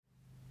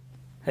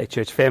Hey,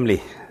 church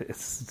family.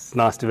 It's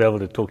nice to be able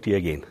to talk to you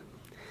again.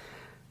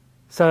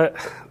 So,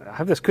 I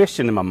have this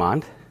question in my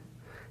mind,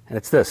 and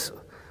it's this.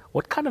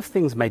 What kind of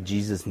things made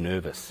Jesus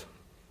nervous?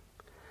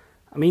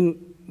 I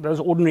mean,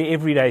 those ordinary,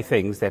 everyday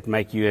things that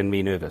make you and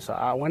me nervous.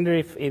 I wonder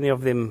if any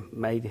of them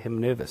made him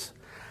nervous.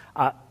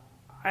 I'm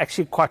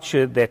actually quite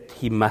sure that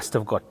he must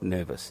have got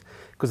nervous,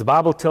 because the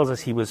Bible tells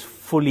us he was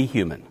fully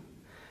human.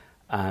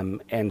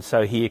 And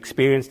so he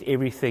experienced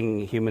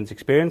everything humans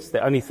experience.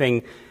 The only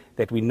thing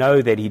that we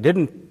know that he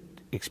didn't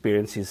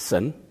experience is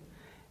sin.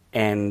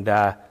 And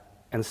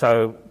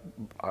so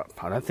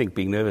I don't think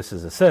being nervous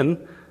is a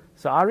sin.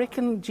 So I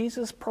reckon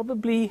Jesus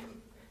probably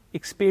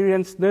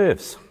experienced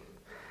nerves.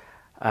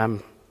 I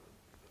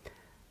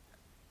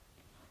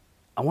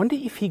wonder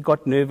if he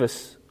got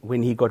nervous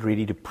when he got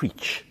ready to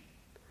preach.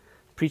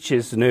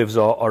 Preachers' nerves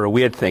are a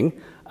weird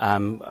thing.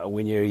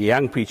 When you're a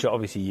young preacher,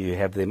 obviously you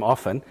have them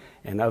often.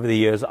 And over the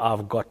years,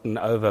 I've gotten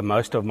over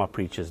most of my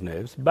preachers'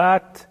 nerves.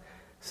 But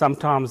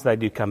sometimes they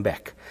do come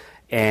back.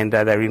 And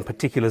they're in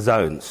particular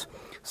zones.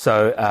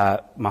 So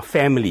my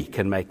family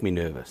can make me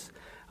nervous.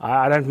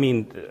 I don't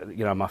mean,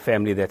 my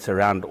family that's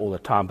around all the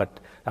time, but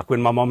like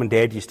when my mom and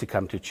dad used to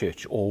come to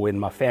church, or when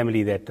my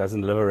family that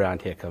doesn't live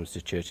around here comes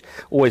to church,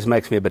 always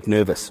makes me a bit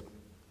nervous.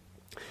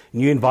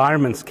 New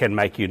environments can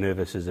make you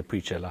nervous as a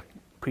preacher, like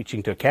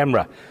preaching to a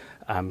camera.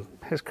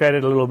 Has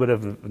created a little bit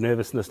of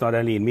nervousness, not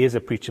only in me as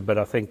a preacher, but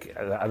I think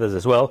others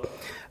as well.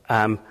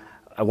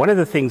 One of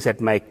the things that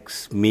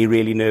makes me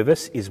really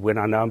nervous is when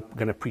I know I'm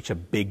going to preach a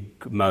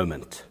big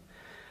moment.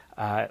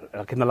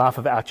 Like in the life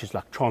of our church,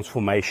 like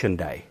Transformation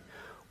Day,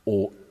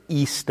 or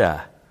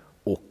Easter,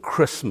 or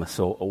Christmas,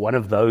 or one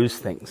of those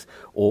things.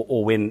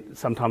 Or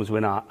sometimes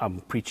when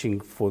I'm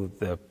preaching for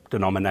the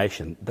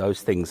denomination,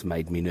 those things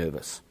made me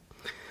nervous.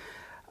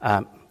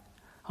 I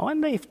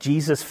wonder if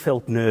Jesus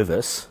felt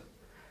nervous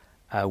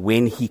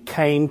when he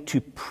came to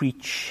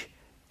preach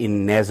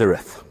in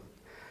Nazareth.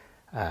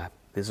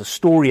 There's a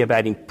story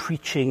about him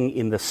preaching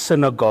in the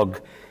synagogue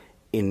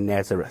in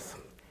Nazareth.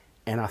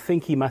 And I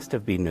think he must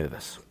have been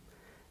nervous.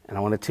 And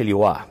I want to tell you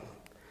why.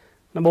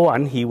 Number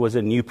one, he was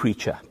a new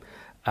preacher.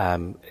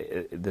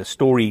 The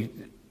story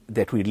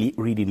that we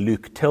read in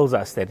Luke tells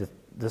us that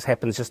this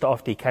happens just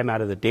after he came out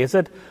of the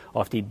desert,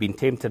 after he'd been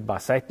tempted by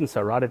Satan,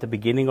 so right at the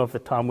beginning of the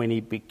time when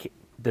he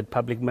did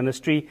public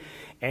ministry,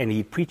 and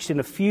he preached in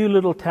a few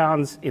little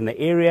towns in the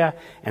area,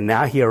 and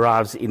now he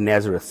arrives in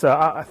Nazareth. So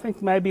I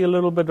think maybe a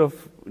little bit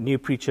of new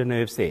preacher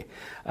nerves there.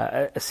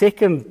 A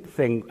second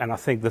thing, and I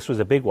think this was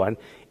a big one,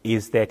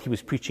 is that he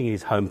was preaching in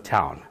his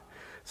hometown.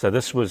 So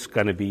this was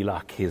going to be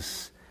like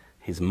his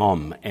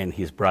mom and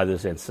his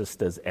brothers and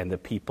sisters and the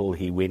people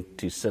he went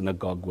to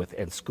synagogue with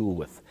and school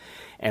with.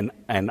 And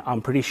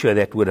I'm pretty sure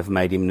that would have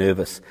made him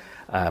nervous.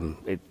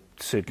 It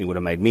certainly would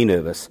have made me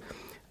nervous.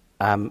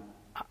 I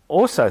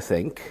also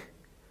think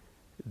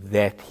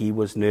that he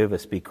was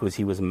nervous because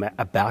he was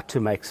about to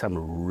make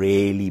some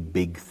really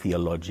big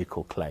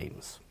theological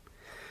claims.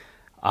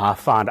 I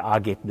find I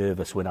get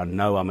nervous when I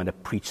know I'm going to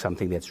preach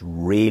something that's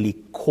really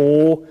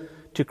core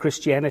to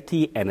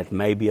Christianity, and it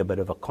may be a bit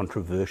of a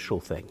controversial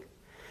thing.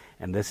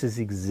 And this is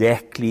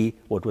exactly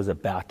what was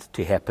about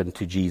to happen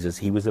to Jesus.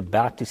 He was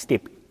about to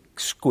step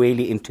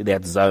squarely into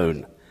that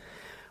zone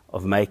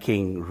of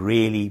making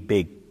really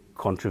big,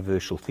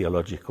 controversial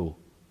theological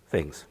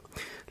things.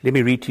 Let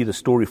me read to you the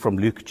story from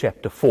Luke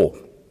chapter 4.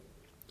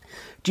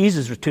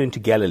 Jesus returned to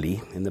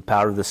Galilee in the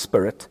power of the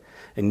Spirit,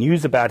 and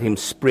news about him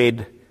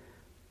spread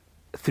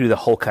through the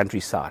whole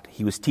countryside.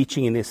 He was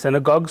teaching in their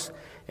synagogues,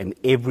 and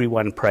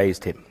everyone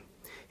praised him.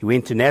 He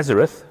went to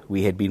Nazareth, where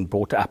he had been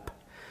brought up.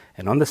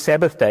 And on the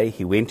Sabbath day,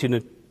 he went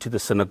into the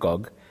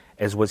synagogue,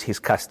 as was his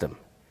custom.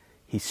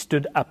 He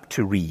stood up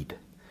to read.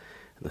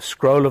 And the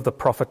scroll of the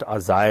prophet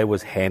Isaiah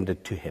was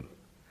handed to him.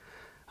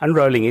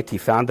 Unrolling it, he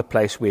found the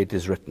place where it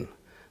is written,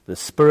 "The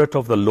Spirit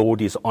of the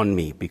Lord is on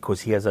me,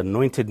 because he has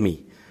anointed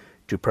me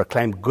to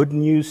proclaim good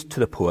news to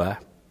the poor.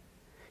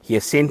 He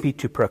has sent me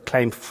to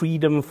proclaim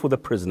freedom for the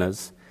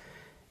prisoners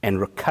and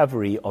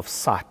recovery of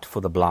sight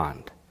for the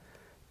blind,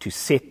 to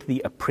set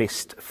the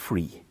oppressed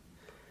free,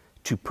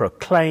 to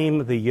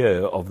proclaim the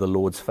year of the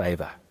Lord's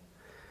favor."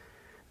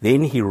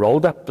 Then he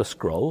rolled up the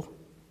scroll,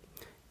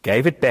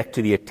 gave it back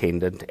to the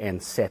attendant,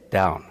 and sat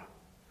down.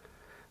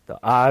 The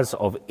eyes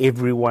of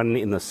everyone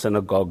in the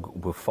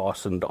synagogue were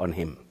fastened on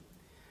him.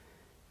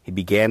 He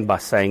began by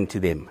saying to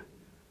them,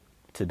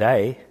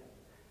 "Today,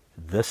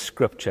 this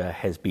scripture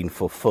has been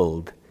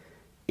fulfilled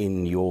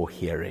in your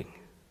hearing."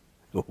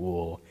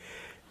 Oh,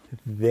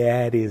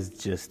 that is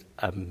just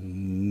a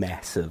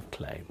massive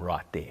claim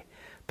right there.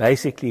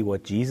 Basically,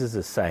 what Jesus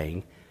is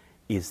saying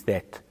is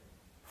that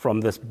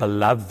from this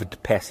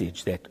beloved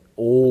passage that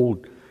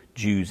all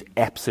Jews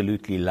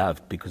absolutely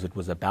loved because it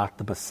was about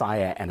the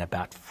Messiah and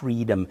about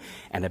freedom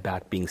and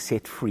about being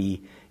set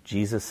free,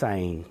 Jesus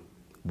saying,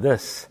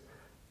 this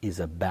is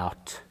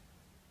about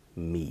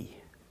me.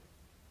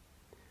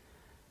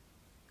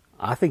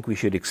 I think we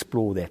should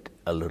explore that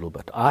a little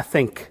bit. I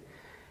think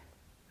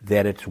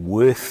that it's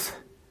worth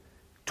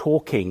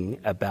talking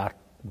about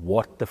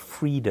what the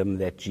freedom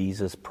that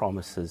Jesus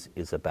promises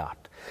is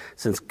about.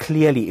 Since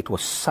clearly it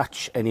was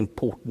such an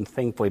important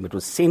thing for him. It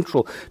was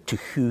central to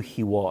who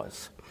he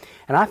was.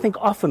 And I think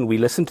often we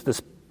listen to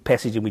this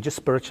passage and we just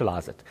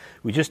spiritualize it.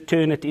 We just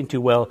turn it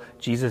into, well,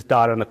 Jesus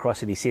died on the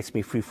cross and he sets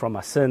me free from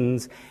my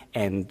sins,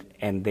 and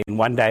then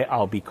one day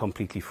I'll be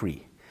completely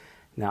free.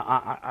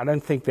 Now, I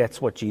don't think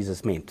that's what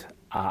Jesus meant.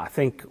 I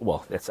think,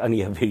 well, that's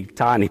only a very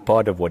tiny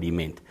part of what he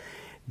meant.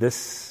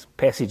 This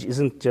passage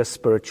isn't just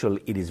spiritual,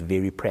 it is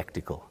very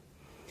practical.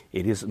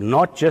 It is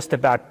not just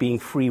about being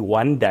free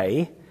one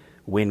day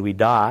when we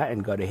die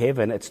and go to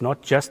heaven. It's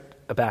not just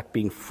about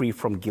being free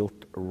from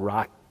guilt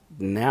right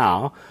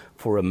now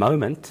for a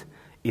moment.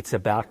 It's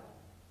about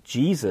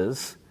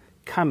Jesus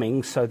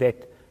coming so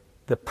that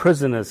the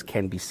prisoners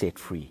can be set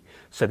free,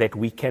 so that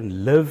we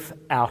can live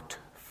out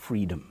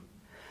freedom.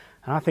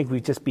 And I think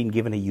we've just been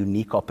given a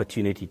unique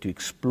opportunity to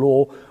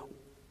explore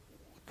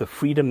the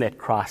freedom that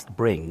Christ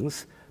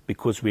brings,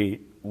 because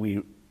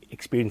we're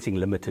experiencing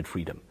limited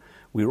freedom.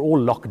 We're all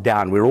locked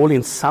down. We're all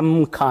in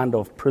some kind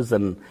of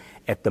prison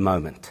at the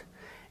moment.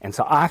 And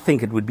so I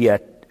think it would be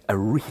a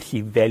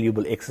really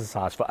valuable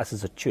exercise for us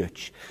as a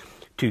church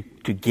to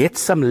get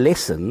some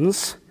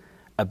lessons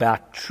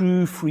about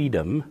true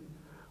freedom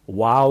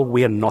while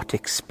we're not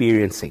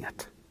experiencing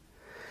it.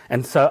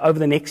 And so over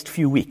the next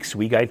few weeks,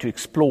 we're going to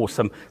explore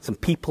some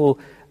people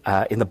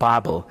in the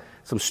Bible,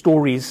 some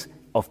stories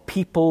of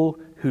people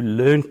who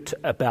learnt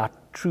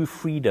about true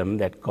freedom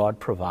that God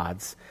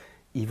provides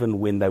even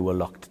when they were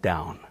locked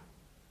down.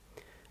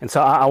 And so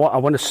I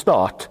want to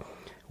start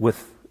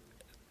with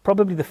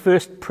probably the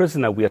first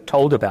prisoner we are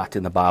told about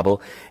in the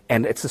Bible,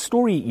 and it's a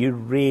story you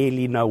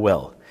really know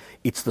well.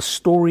 It's the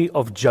story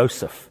of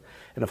Joseph.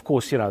 And of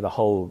course, you know, the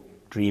whole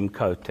dream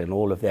coat and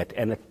all of that.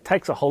 And it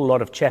takes a whole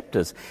lot of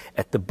chapters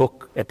at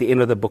the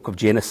end of the book of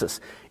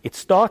Genesis. It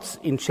starts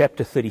in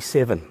chapter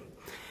 37.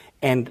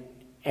 And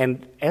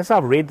as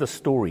I've read the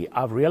story,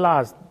 I've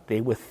realized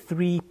there were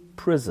 3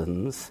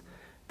 prisons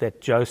that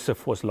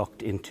Joseph was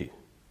locked into.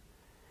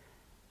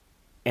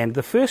 And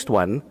the first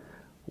one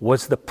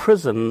was the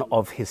prison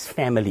of his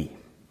family.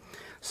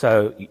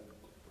 So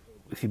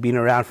if you've been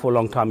around for a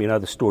long time, you know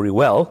the story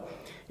well.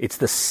 It's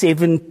the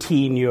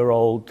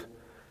 17-year-old,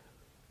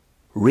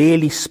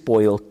 really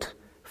spoilt,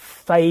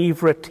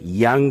 favorite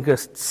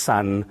youngest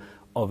son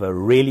of a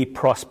really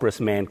prosperous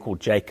man called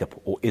Jacob,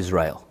 or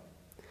Israel.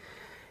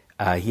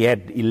 He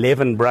had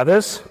 11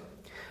 brothers.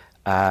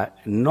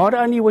 Not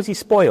only was he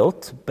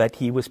spoilt, but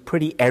he was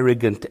pretty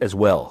arrogant as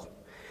well.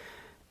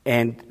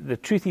 And the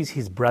truth is,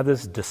 his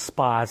brothers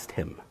despised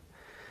him.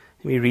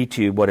 Let me read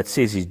to you what it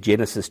says in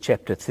Genesis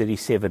chapter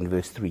 37,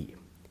 verse 3.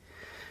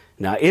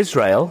 Now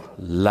Israel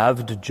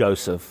loved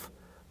Joseph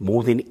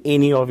more than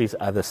any of his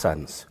other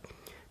sons,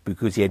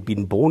 because he had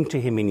been born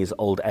to him in his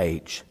old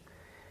age,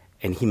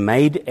 and he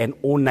made an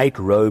ornate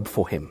robe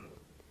for him.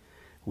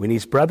 When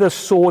his brothers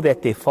saw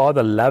that their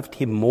father loved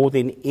him more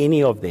than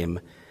any of them,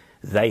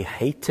 they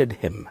hated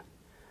him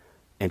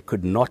and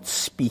could not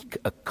speak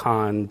a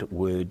kind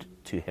word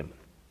to him.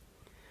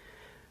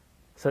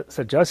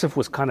 So Joseph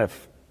was kind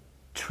of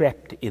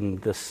trapped in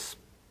this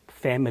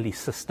family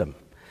system.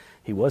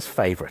 He was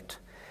favorite.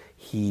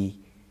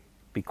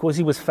 Because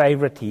he was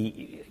favorite,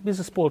 he was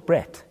a spoiled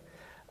brat.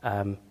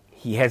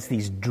 He has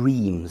these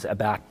dreams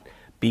about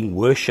being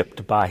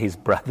worshipped by his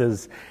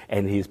brothers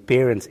and his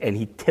parents, and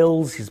he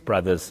tells his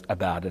brothers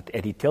about it,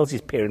 and he tells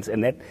his parents,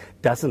 and that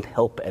doesn't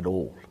help at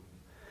all.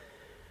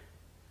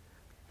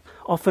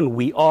 Often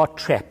we are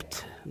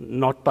trapped,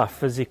 not by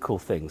physical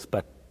things,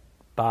 but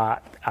by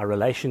our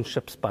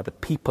relationships, by the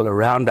people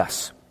around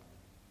us.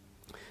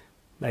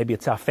 Maybe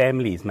it's our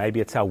families,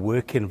 maybe it's our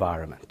work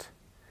environment.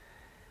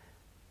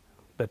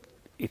 But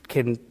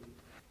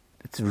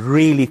it's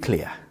really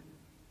clear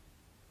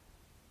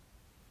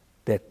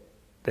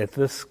that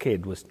this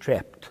kid was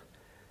trapped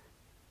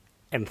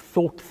and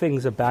thought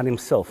things about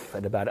himself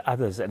and about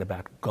others and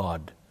about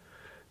God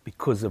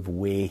because of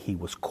where he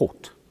was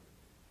caught.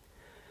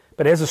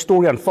 But as the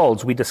story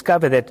unfolds, we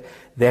discover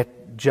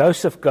that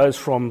Joseph goes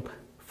from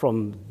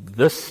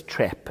this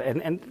trap,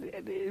 and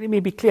let me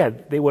be clear,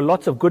 there were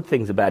lots of good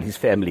things about his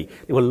family.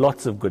 There were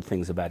lots of good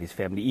things about his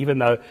family. Even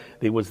though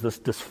there was this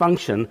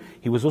dysfunction,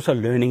 he was also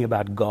learning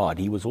about God.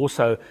 He was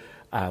also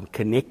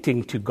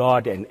connecting to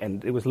God,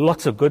 and there was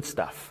lots of good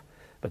stuff.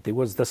 But there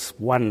was this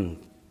one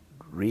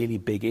really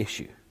big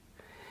issue.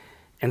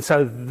 And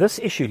so this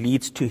issue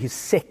leads to his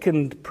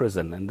second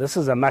prison, and this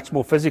is a much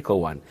more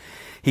physical one.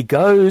 He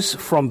goes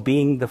from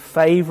being the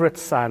favorite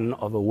son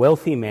of a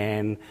wealthy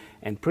man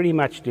and pretty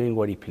much doing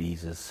what he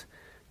pleases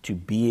to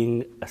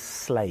being a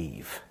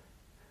slave.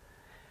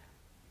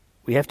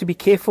 We have to be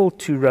careful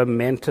to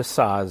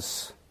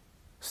romanticize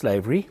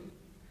slavery.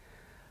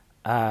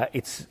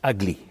 It's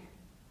ugly.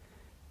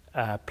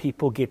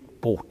 People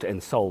get bought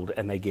and sold,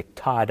 and they get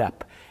tied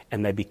up,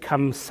 and they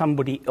become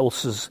somebody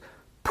else's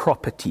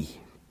property.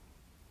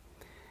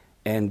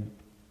 And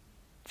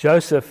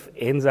Joseph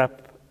ends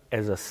up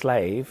as a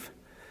slave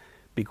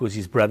because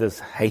his brothers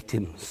hate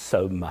him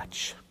so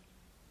much.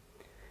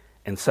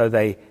 And so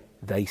they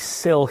they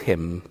sell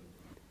him,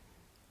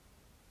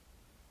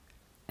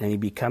 and he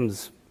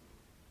becomes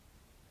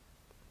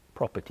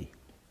property.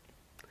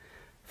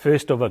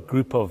 First of a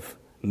group of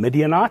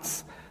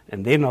Midianites,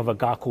 and then of a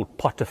guy called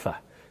Potiphar,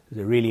 who's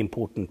a really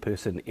important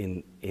person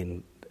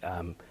in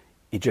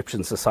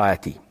Egyptian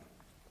society.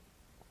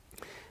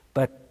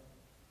 But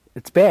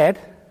it's bad.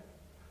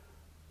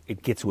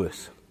 It gets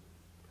worse.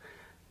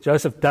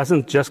 Joseph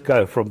doesn't just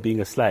go from being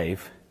a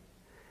slave.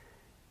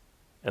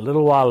 A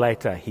little while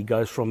later, he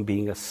goes from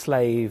being a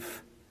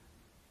slave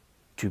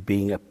to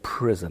being a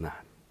prisoner.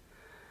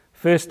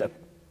 First, a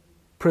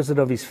prison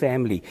of his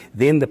family,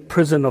 then the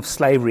prison of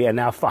slavery, and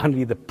now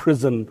finally the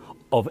prison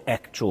of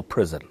actual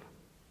prison.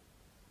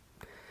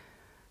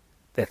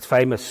 That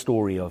famous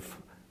story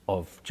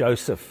of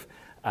Joseph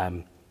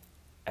and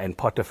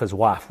Potiphar's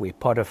wife, where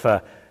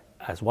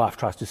Potiphar's wife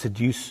tries to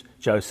seduce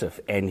Joseph,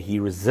 and he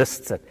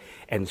resists it,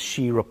 and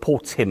she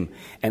reports him,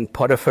 and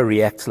Potiphar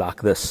reacts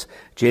like this.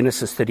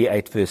 Genesis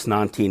 38, verse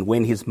 19,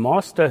 when his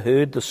master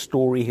heard the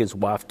story his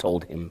wife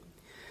told him,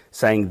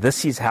 saying,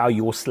 "This is how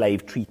your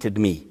slave treated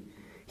me,"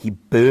 he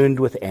burned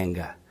with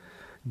anger.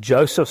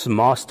 Joseph's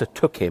master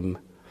took him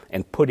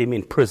and put him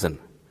in prison,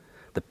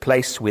 the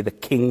place where the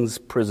king's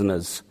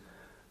prisoners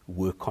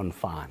were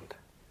confined.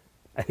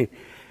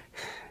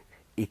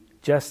 It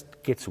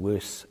just gets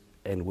worse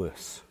and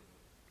worse.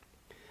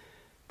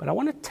 But I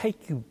want to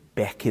take you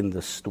back in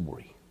the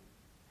story.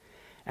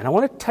 And I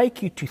want to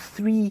take you to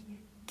 3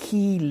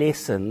 key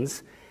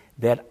lessons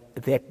that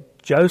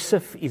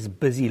Joseph is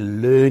busy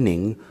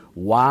learning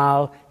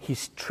while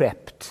he's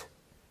trapped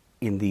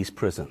in these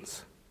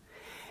prisons.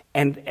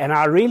 And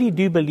I really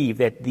do believe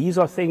that these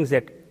are things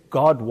that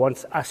God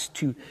wants us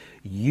to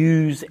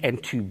use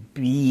and to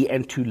be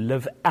and to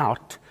live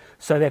out,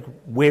 so that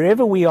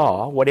wherever we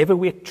are, whatever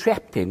we're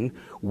trapped in,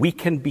 we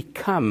can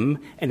become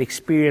and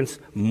experience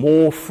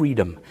more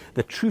freedom,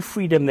 the true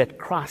freedom that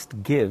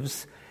Christ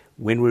gives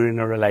when we're in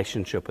a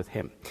relationship with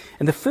him.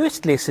 And the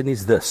first lesson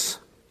is this.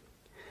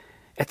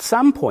 At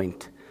some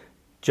point,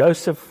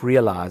 Joseph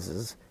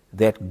realizes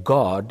that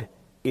God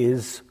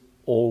is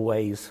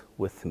always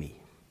with me.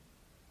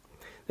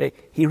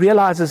 He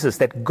realizes this,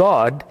 that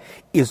God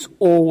is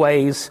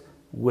always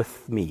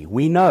with me.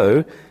 We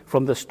know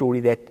from the story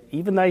that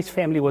even though his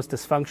family was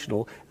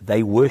dysfunctional,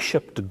 they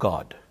worshipped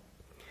God.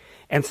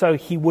 And so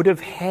he would have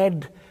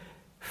had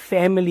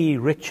family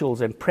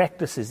rituals and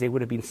practices. There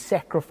would have been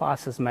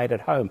sacrifices made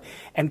at home.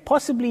 And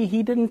possibly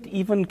he didn't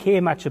even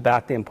care much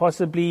about them.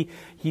 Possibly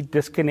he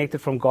disconnected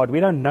from God. We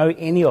don't know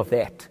any of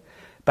that.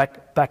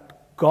 But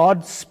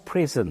God's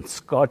presence,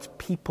 God's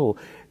people,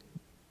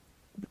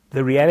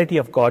 the reality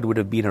of God would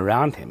have been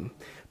around him.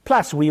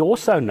 Plus, we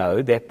also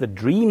know that the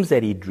dreams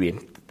that he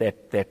dreamt,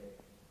 that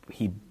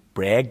he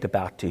bragged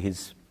about to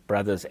his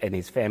brothers and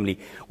his family,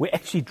 were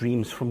actually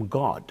dreams from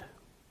God.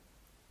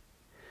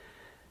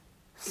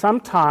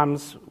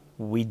 Sometimes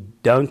we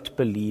don't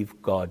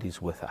believe God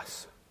is with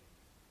us,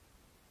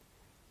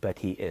 but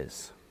he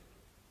is.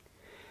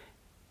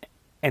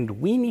 And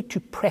we need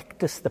to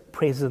practice the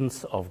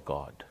presence of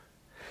God.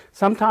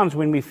 Sometimes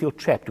when we feel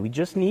trapped, we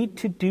just need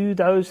to do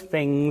those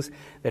things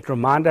that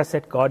remind us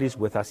that God is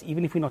with us,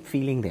 even if we're not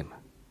feeling them.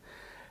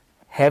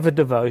 Have a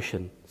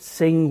devotion,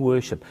 sing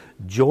worship,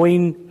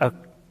 join a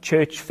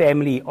church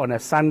family on a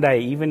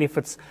Sunday, even if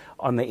it's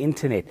on the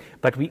internet.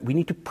 But we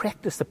need to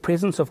practice the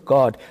presence of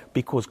God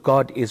because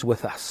God is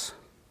with us.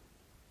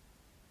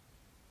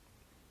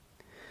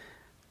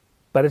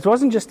 But it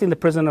wasn't just in the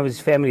prison of his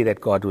family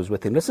that God was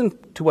with him. Listen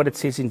to what it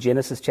says in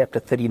Genesis chapter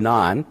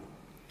 39,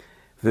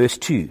 verse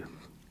 2.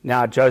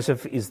 Now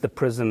Joseph is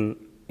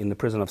in the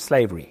prison of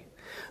slavery.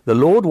 The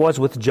Lord was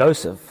with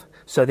Joseph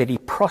so that he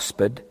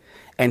prospered,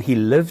 and he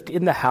lived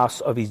in the house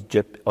of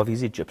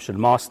his Egyptian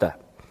master.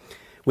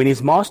 When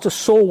his master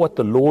saw that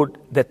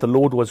the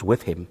Lord was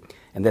with him,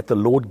 and that the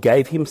Lord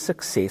gave him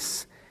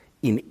success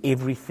in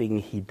everything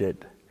he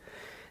did.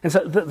 And so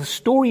the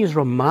story is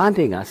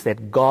reminding us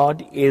that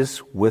God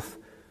is with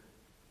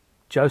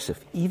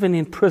Joseph, even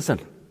in prison.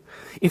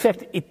 In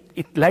fact,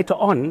 it later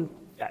on,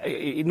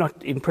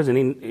 not in prison,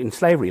 in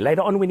slavery.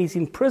 Later on when he's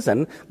in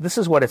prison, this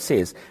is what it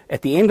says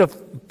at the end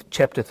of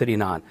chapter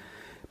 39.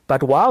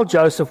 But while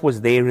Joseph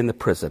was there in the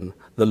prison,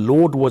 the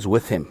Lord was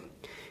with him.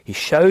 He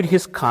showed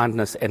his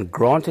kindness and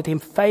granted him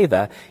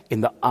favor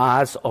in the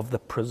eyes of the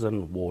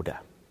prison warder.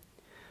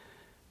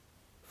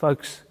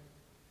 Folks,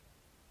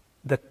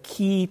 the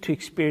key to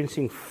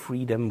experiencing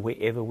freedom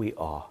wherever we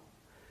are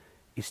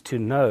is to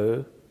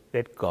know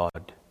that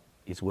God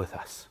is with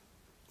us.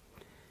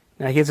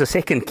 Now here's a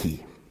second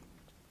key.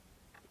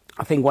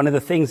 I think one of the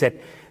things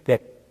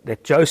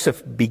that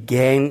Joseph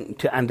began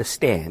to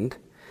understand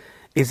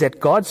is that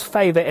God's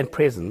favor and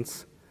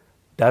presence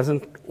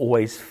doesn't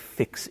always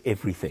fix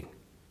everything.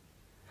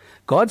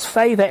 God's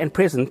favor and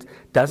presence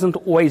doesn't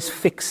always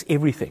fix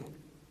everything.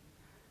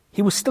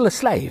 He was still a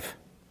slave.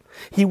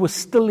 He was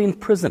still in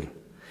prison.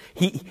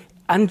 He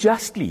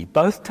unjustly,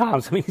 both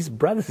times, his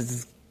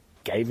brothers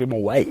gave him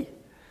away,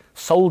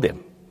 sold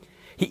him.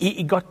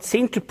 He got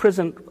sent to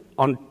prison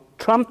on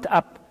trumped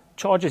up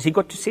charges. He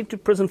got sent to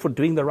prison for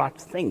doing the right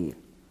thing.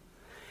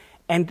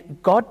 And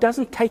God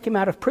doesn't take him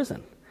out of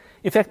prison.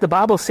 In fact, the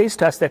Bible says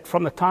to us that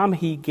from the time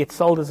he gets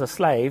sold as a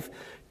slave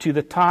to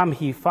the time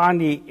he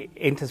finally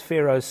enters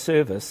Pharaoh's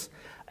service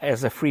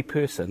as a free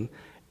person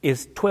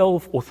is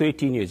 12 or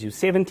 13 years. He was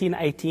 17,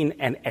 18,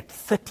 and at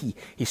 30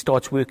 he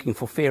starts working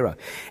for Pharaoh.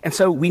 And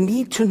so we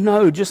need to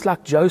know, just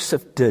like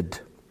Joseph did,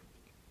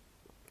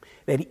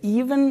 that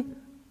even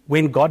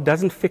when God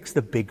doesn't fix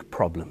the big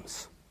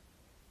problems,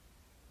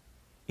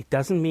 it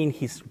doesn't mean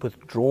he's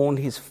withdrawn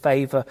his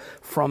favor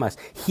from us.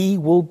 He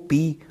will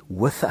be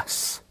with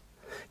us.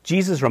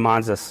 Jesus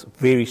reminds us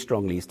very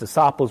strongly. His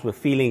disciples were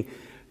feeling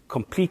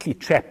completely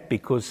trapped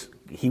because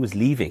he was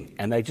leaving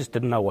and they just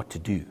didn't know what to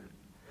do.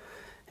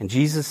 And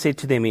Jesus said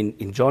to them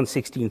in John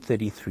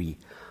 16:33,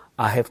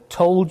 I have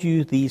told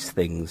you these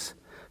things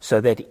so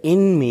that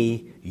in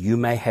me you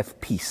may have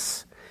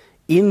peace.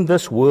 In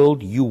this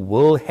world you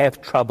will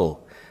have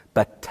trouble,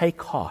 but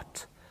take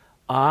heart.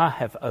 I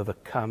have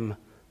overcome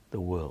the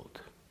world.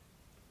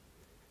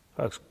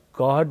 Folks,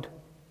 God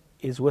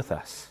is with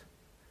us.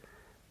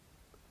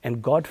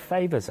 And God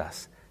favors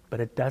us, but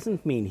it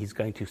doesn't mean he's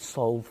going to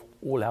solve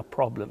all our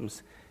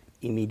problems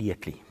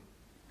immediately.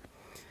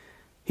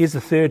 Here's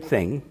the third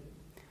thing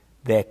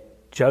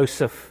that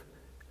Joseph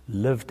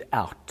lived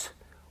out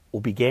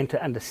or began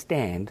to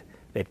understand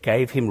that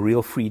gave him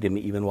real freedom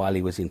even while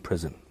he was in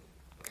prison.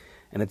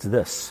 And it's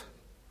this: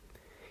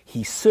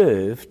 he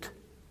served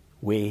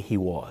where he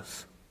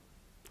was.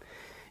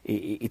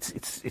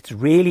 It's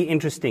really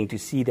interesting to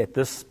see that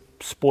this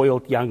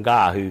spoiled young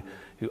guy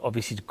who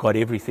obviously got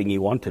everything he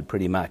wanted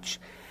pretty much,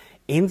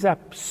 ends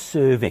up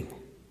serving.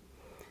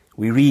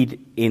 We read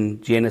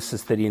in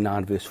Genesis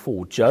 39 verse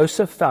 4,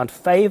 Joseph found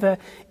favor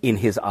in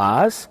his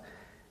eyes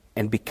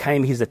and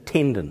became his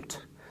attendant.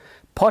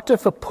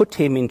 Potiphar put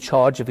him in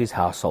charge of his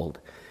household,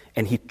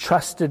 and he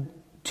trusted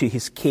to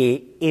his care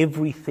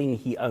everything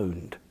he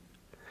owned.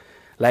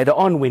 Later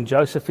on, when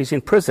Joseph is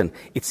in prison,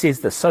 it says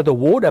this: so the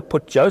warder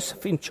put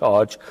Joseph in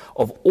charge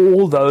of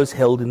all those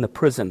held in the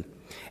prison,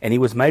 and he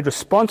was made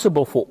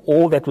responsible for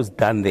all that was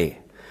done there.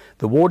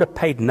 The warder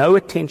paid no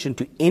attention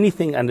to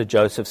anything under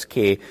Joseph's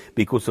care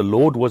because the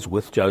Lord was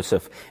with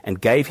Joseph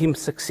and gave him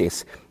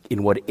success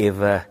in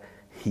whatever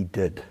he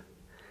did.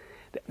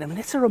 I mean,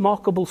 that's a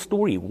remarkable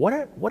story. What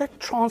a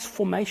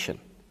transformation.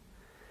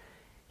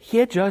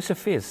 Here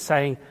Joseph is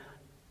saying,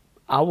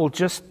 I will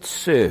just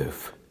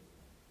serve.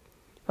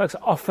 Folks,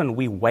 often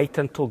we wait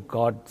until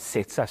God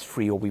sets us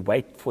free, or we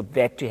wait for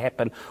that to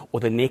happen, or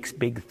the next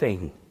big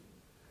thing,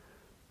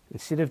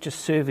 instead of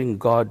just serving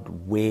God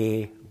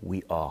where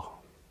we are.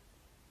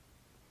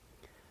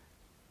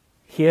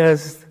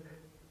 Here's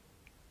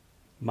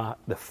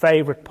the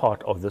favorite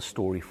part of this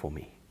story for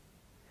me.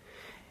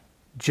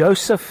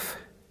 Joseph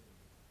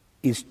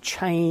is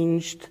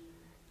changed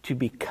to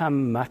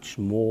become much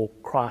more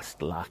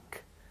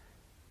Christ-like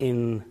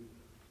in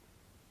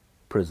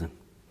prison,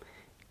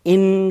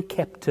 in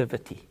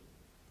captivity.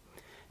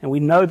 And we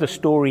know the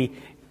story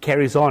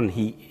carries on.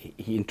 He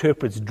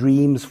interprets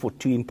dreams for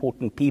two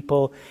important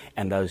people,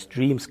 and those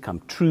dreams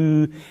come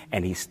true,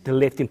 and he's still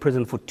left in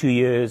prison for 2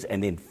 years,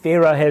 and then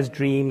Pharaoh has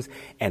dreams,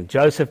 and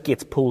Joseph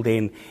gets pulled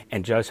in,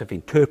 and Joseph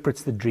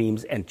interprets the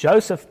dreams, and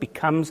Joseph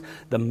becomes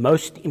the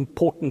most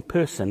important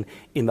person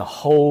in the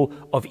whole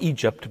of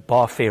Egypt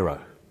bar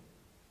Pharaoh.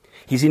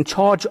 He's in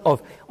charge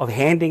of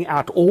handing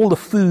out all the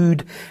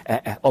food,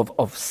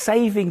 of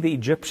saving the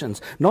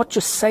Egyptians, not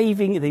just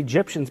saving the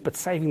Egyptians, but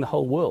saving the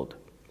whole world.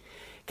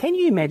 Can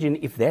you imagine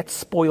if that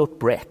spoiled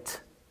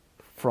brat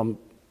from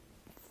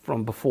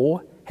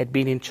before had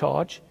been in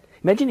charge?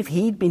 Imagine if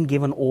he'd been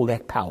given all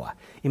that power.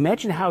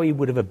 Imagine how he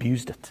would have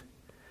abused it.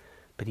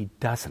 But he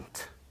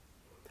doesn't.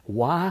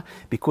 Why?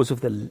 Because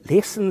of the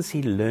lessons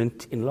he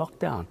learnt in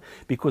lockdown.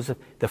 Because of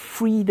the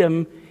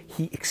freedom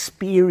he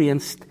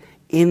experienced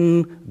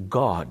in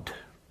God.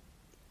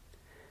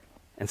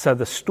 And so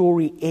the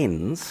story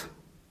ends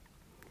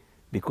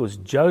because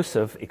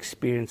Joseph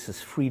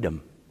experiences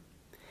freedom.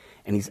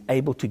 And he's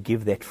able to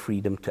give that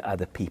freedom to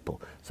other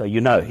people. So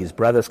his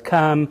brothers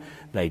come,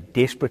 they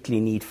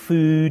desperately need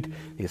food,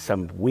 there's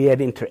some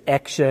weird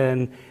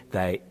interaction,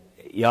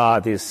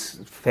 there's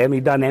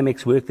family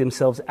dynamics work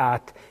themselves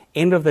out.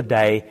 End of the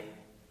day,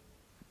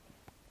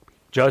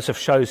 Joseph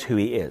shows who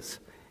he is.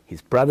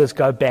 His brothers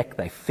go back,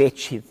 they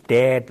fetch his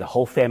dad, the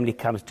whole family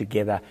comes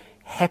together.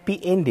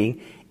 Happy ending,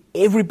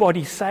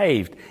 everybody's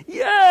saved.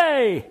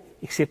 Yay!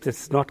 Except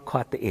it's not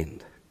quite the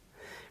end.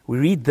 We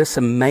read this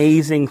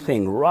amazing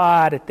thing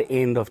right at the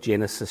end of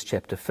Genesis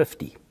chapter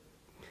 50.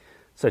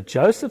 So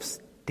Joseph's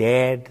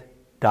dad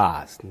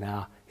dies.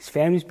 Now, his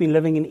family's been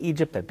living in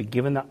Egypt. They've been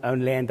given their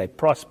own land. They're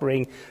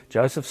prospering.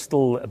 Joseph's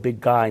still a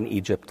big guy in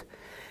Egypt.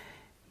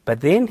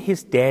 But then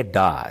his dad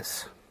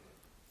dies.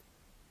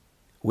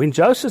 When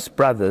Joseph's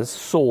brothers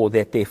saw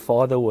that their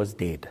father was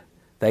dead,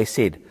 they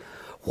said,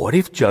 "What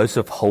if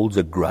Joseph holds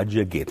a grudge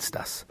against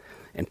us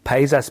and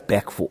pays us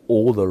back for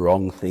all the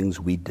wrong things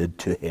we did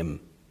to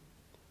him?"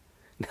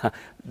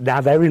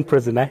 Now they're in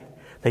prison, eh?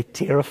 They're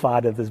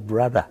terrified of this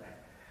brother.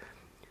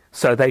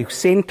 So they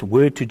sent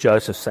word to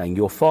Joseph saying,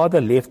 "Your father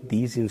left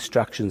these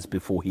instructions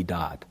before he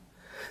died.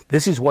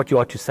 This is what you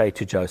are to say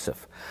to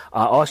Joseph.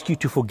 I ask you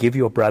to forgive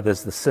your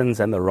brothers the sins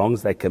and the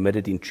wrongs they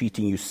committed in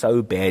treating you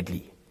so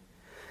badly.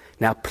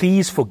 Now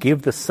please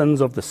forgive the sins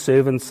of the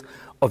servants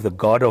of the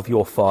God of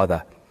your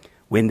father."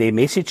 When their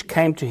message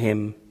came to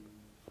him,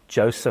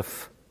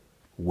 Joseph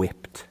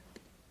wept.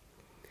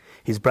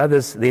 His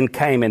brothers then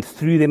came and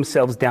threw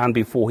themselves down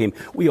before him.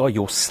 "We are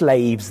your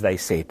slaves," they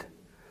said.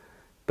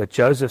 But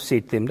Joseph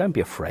said to them, "Don't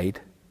be afraid.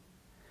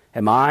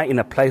 Am I in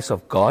a place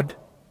of God?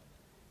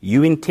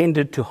 You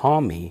intended to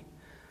harm me,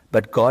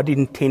 but God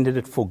intended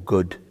it for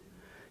good,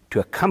 to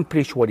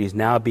accomplish what is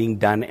now being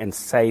done and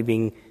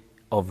saving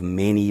of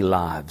many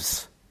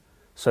lives.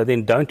 So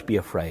then don't be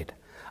afraid.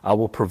 I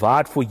will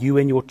provide for you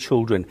and your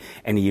children."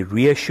 And he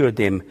reassured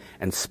them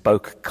and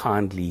spoke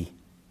kindly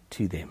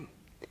to them.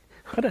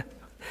 What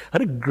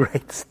a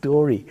great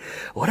story.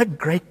 What a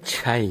great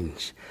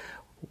change.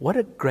 What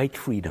a great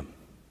freedom.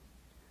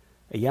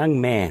 A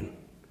young man,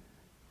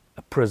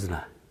 a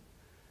prisoner,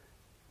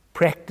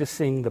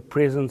 practicing the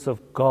presence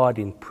of God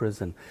in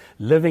prison,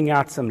 living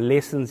out some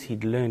lessons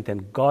he'd learned,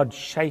 and God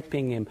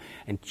shaping him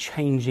and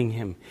changing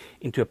him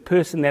into a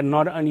person that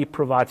not only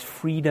provides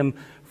freedom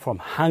from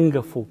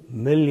hunger for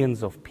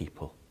millions of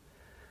people,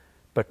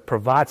 but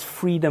provides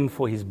freedom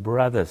for his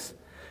brothers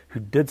who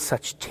did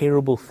such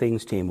terrible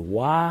things to him.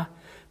 Why?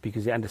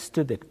 Because he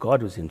understood that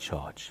God was in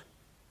charge.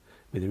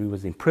 Whether he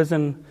was in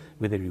prison,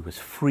 whether he was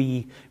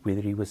free,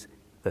 whether he was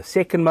the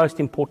second most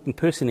important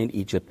person in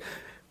Egypt,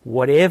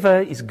 whatever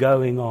is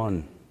going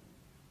on,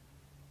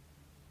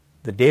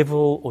 the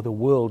devil or the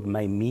world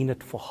may mean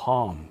it for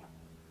harm,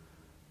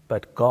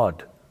 but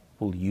God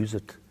will use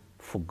it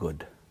for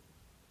good.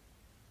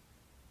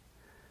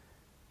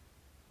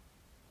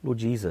 Lord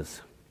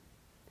Jesus,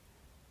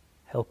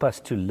 help us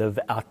to live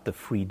out the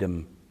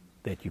freedom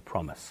that you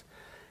promise.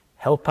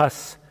 Help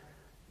us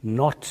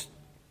not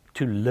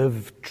to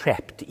live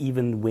trapped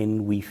even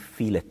when we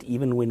feel it,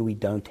 even when we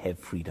don't have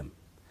freedom.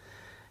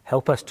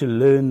 Help us to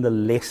learn the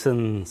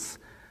lessons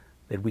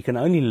that we can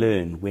only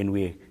learn when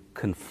we're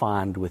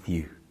confined with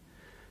you,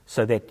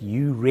 so that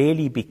you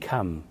really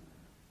become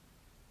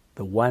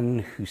the one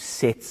who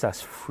sets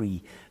us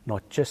free,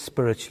 not just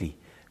spiritually,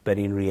 but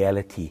in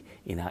reality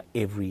in our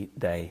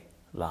everyday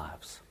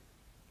lives.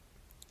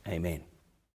 Amen.